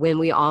 And When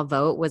We All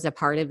Vote was a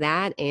part of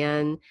that.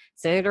 And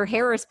Senator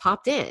Harris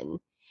popped in.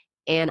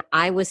 And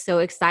I was so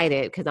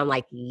excited because I'm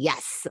like,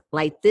 yes,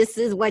 like this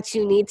is what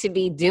you need to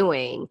be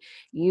doing.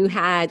 You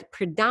had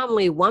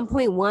predominantly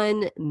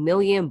 1.1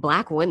 million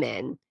Black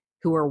women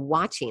who were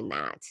watching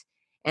that.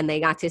 And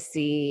they got to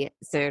see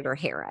Senator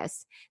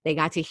Harris. They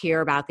got to hear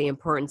about the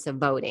importance of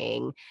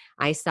voting.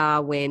 I saw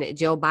when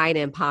Joe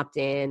Biden popped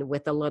in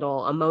with a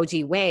little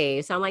emoji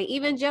wave. So I'm like,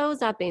 even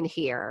Joe's up in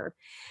here.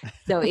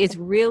 So it's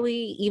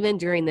really, even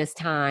during this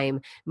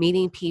time,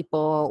 meeting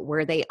people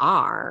where they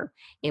are.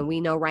 And we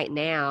know right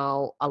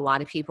now a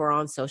lot of people are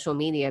on social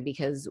media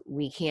because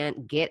we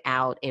can't get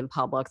out in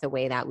public the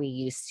way that we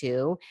used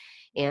to.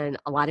 And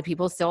a lot of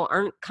people still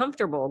aren't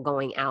comfortable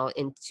going out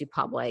into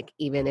public,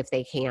 even if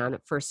they can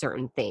for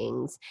certain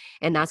things.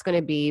 And that's going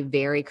to be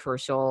very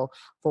crucial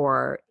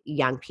for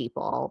young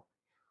people,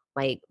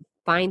 like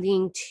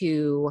finding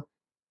to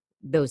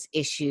those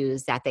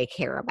issues that they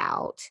care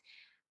about.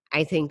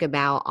 I think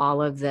about all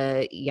of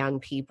the young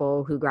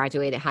people who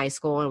graduated high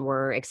school and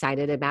were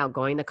excited about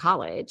going to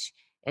college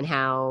and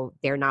how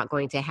they're not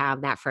going to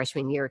have that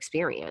freshman year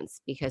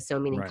experience because so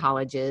many Right.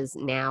 colleges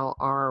now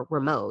are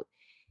remote,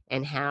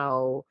 and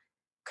how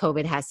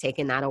COVID has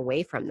taken that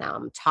away from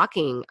them.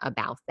 Talking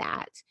about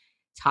that,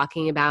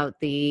 talking about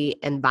the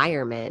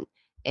environment,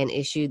 an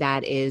issue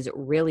that is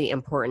really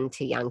important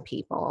to young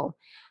people.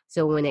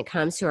 So when it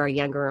comes to our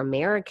younger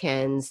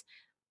Americans,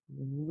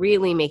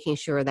 really making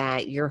sure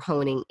that you're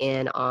honing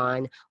in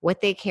on what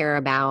they care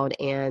about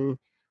and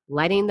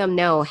letting them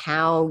know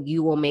how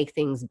you will make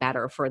things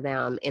better for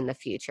them in the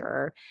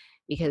future.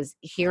 Because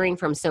hearing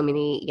from so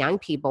many young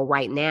people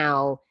right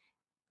now,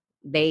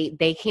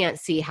 they can't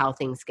see how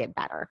things get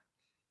better.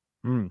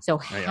 Mm.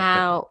 So Yeah, that,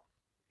 how,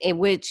 in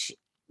which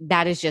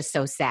that is just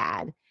so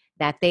sad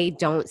that they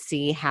don't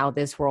see how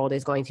this world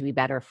is going to be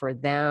better for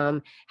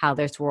them, how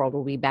this world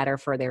will be better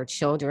for their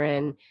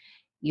children.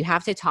 You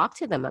have to talk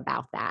to them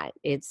about that.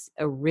 It's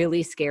a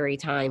really scary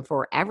time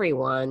for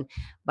everyone,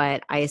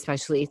 but I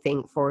especially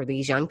think for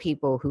these young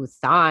people who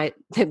thought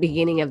the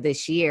beginning of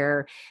this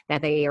year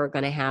that they are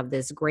going to have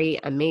this great,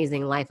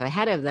 amazing life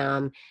ahead of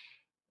them,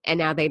 and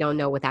now they don't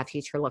know what that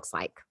future looks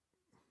like.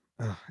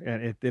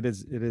 and it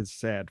is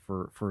sad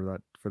for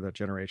that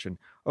generation.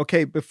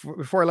 Okay,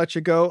 before I let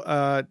you go,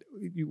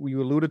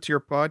 you alluded to your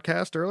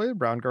podcast earlier,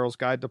 Brown Girls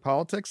Guide to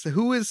Politics.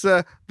 Who is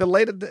the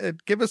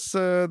latest? Give us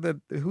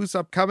the who's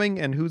upcoming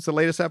and who's the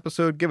latest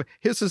episode.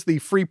 This is the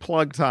free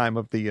plug time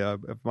of the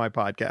of my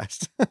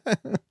podcast.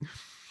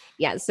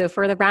 Yeah, so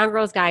for the Brown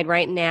Girls Guide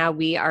right now,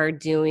 we are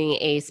doing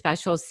a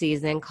special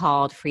season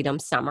called Freedom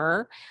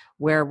Summer,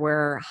 where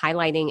we're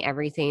highlighting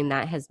everything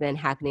that has been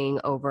happening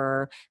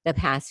over the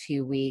past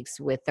few weeks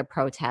with the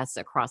protests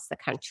across the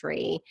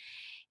country.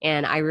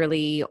 And I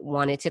really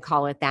wanted to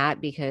call it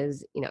that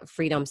because,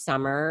 Freedom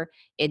Summer,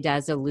 it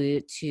does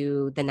allude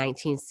to the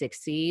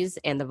 1960s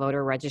and the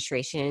voter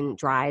registration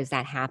drives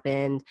that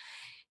happened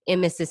in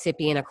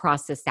Mississippi and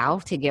across the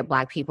South to get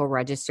Black people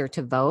registered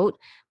to vote,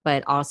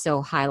 but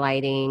also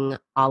highlighting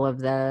all of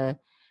the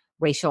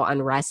racial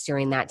unrest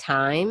during that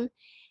time.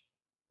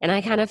 And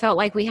I kind of felt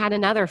like we had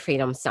another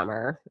Freedom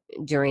Summer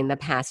during the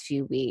past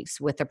few weeks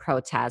with the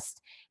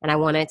protest. And I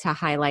wanted to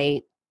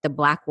highlight the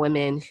Black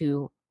women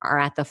who are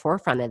at the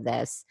forefront of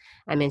this.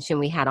 I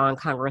mentioned we had on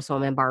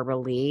Congresswoman Barbara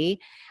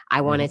Lee.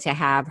 I wanted to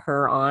have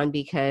her on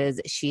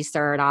because she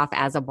started off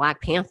as a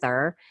Black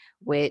Panther,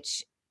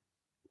 which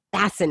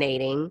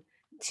fascinating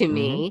to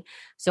me.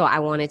 So I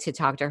wanted to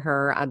talk to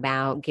her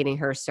about getting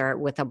her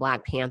start with the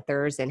Black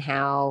Panthers and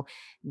how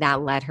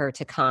that led her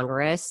to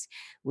Congress.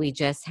 We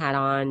just had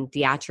on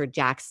Deatra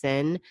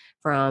Jackson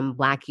from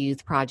Black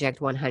Youth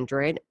Project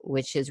 100,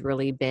 which has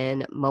really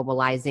been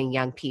mobilizing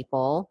young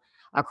people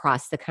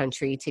across the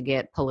country to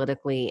get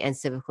politically and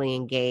civically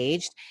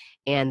engaged.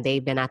 And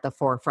they've been at the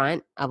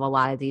forefront of a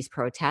lot of these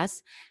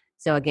protests.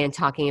 So again,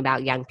 talking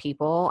about young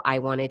people, I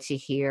wanted to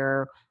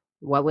hear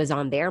what was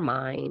on their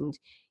mind,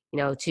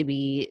 to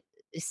be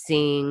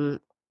seeing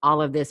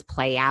all of this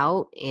play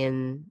out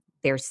in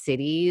their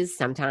cities,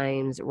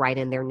 sometimes right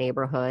in their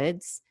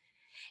neighborhoods,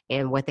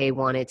 and what they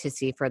wanted to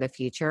see for the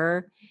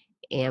future.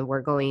 And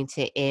we're going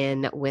to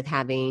end with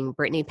having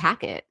Brittany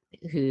Packett,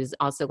 who's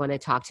also going to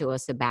talk to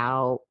us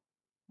about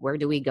where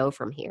do we go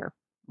from here?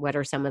 What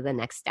are some of the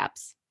next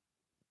steps?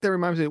 That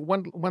reminds me,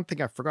 one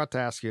thing I forgot to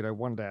ask you, and I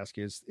wanted to ask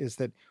you is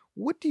that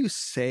What do you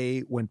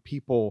say when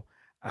people,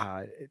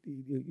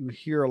 you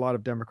hear a lot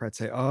of Democrats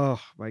say, "Oh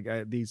my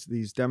God,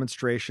 these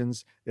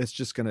demonstrations, that's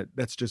just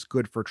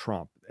good for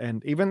Trump."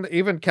 And even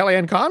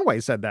Kellyanne Conway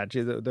said that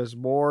there's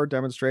more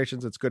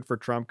demonstrations, it's good for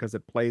Trump because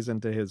it plays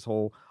into his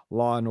whole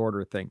law and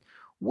order thing.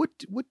 What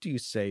do you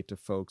say to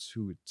folks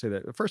who say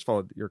that? First of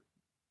all,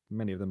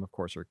 many of them, of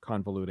course, are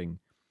convoluting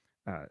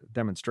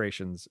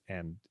demonstrations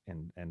and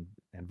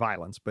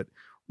violence. But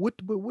what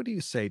do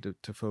you say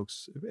to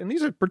folks? And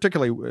these are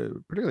particularly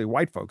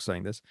white folks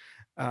saying this.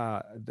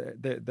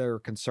 Their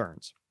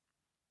concerns.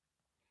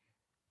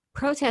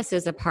 Protest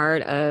is a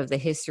part of the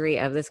history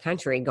of this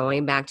country,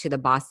 going back to the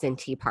Boston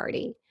Tea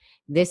Party.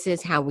 This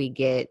is how we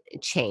get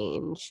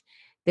change.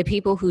 The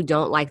people who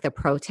don't like the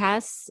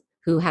protests,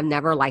 who have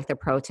never liked the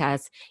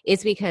protests,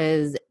 it's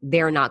because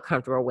they're not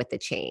comfortable with the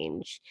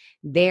change.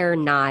 They're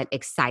not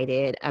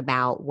excited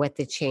about what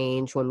the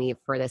change will mean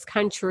for this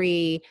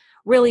country,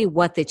 really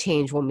what the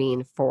change will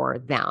mean for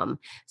them.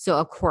 So,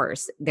 of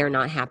course, they're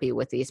not happy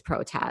with these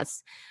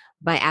protests.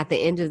 But at the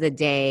end of the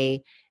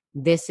day,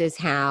 this is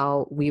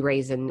how we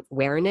raise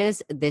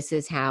awareness. This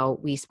is how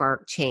we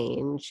spark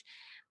change.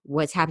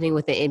 What's happening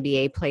with the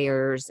NBA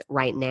players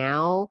right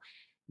now,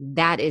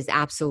 that is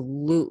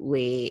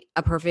absolutely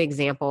a perfect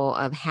example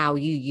of how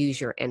you use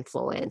your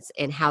influence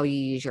and how you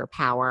use your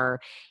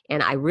power.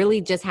 And I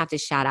really just have to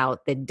shout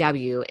out the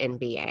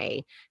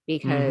WNBA,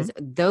 because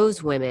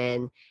those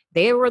women,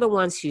 they were the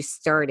ones who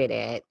started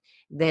it.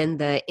 Then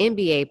the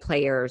NBA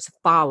players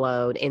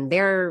followed, and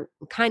they're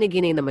kind of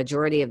getting the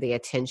majority of the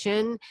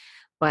attention.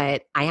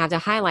 But I have to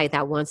highlight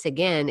that once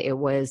again, it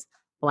was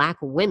Black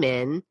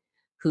women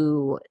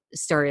who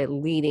started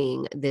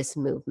leading this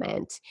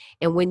movement.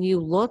 And when you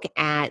look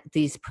at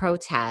these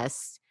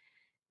protests,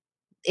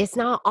 it's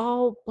not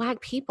all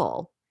Black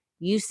people.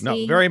 You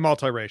see, very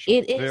multiracial.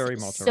 It is very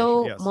multiracial.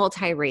 so yes.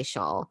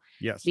 multiracial.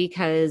 Yes.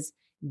 Because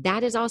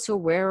that is also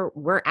where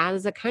we're at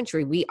as a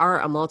country. We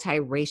are a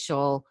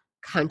multiracial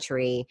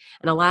country.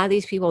 And a lot of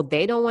these people,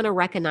 they don't want to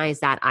recognize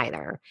that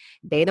either.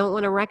 They don't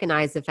want to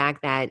recognize the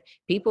fact that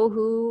people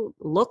who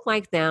look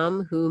like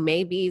them, who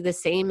may be the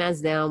same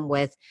as them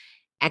with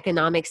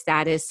economic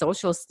status,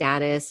 social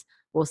status,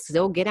 will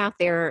still get out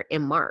there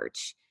in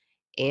March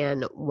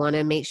and want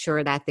to make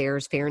sure that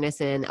there's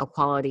fairness and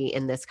equality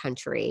in this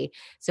country.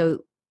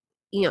 So,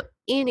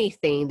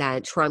 anything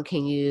that Trump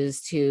can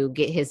use to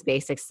get his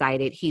base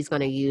excited, he's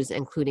going to use,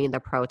 including the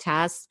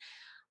protests.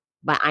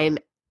 But I'm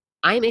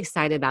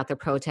excited about the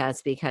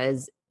protests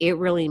because it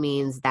really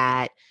means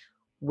that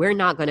we're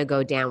not going to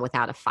go down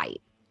without a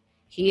fight.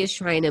 He is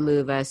trying to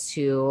move us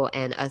to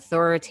an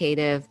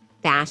authoritative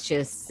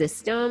fascist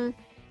system,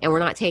 and we're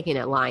not taking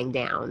it lying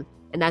down.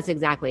 And that's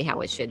exactly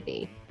how it should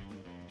be.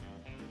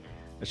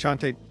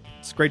 Ashante,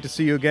 it's great to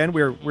see you again.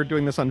 We're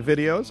doing this on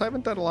videos. I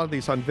haven't done a lot of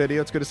these on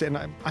video. It's good to see. And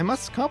I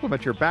must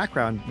compliment your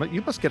background. But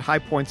you must get high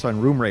points on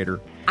Room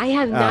Raider. I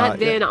have not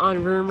been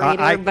on Room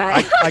Raider,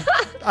 but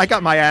I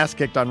got my ass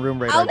kicked on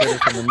Room Raider. I did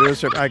it from the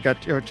newsroom. I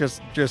got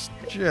just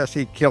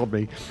he killed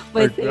me.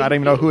 I don't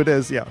even know who it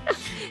is. Yeah.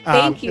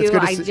 Thank you.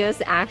 I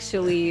just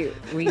actually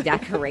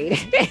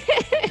redecorated it.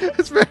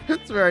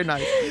 It's very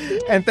nice.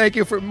 And thank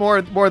you for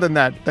more than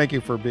that. Thank you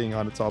for being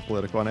on It's All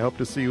Political. And I hope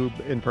to see you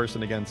in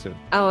person again soon.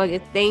 Oh,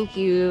 thank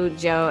you,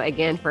 Joe,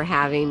 again for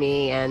having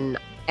me and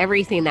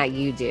everything that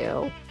you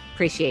do.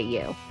 Appreciate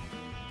you.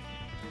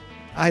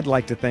 I'd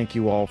like to thank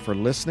you all for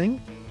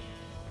listening,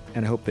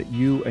 and I hope that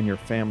you and your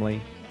family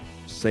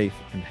are safe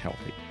and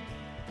healthy.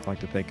 I'd like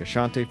to thank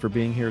Ashante for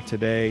being here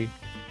today,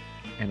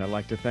 and I'd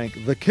like to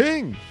thank the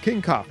King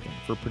Kaufman,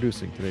 for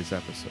producing today's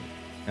episode.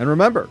 And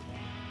remember,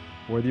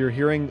 whether you're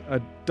hearing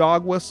a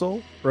dog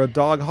whistle or a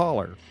dog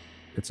holler,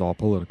 it's all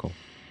political.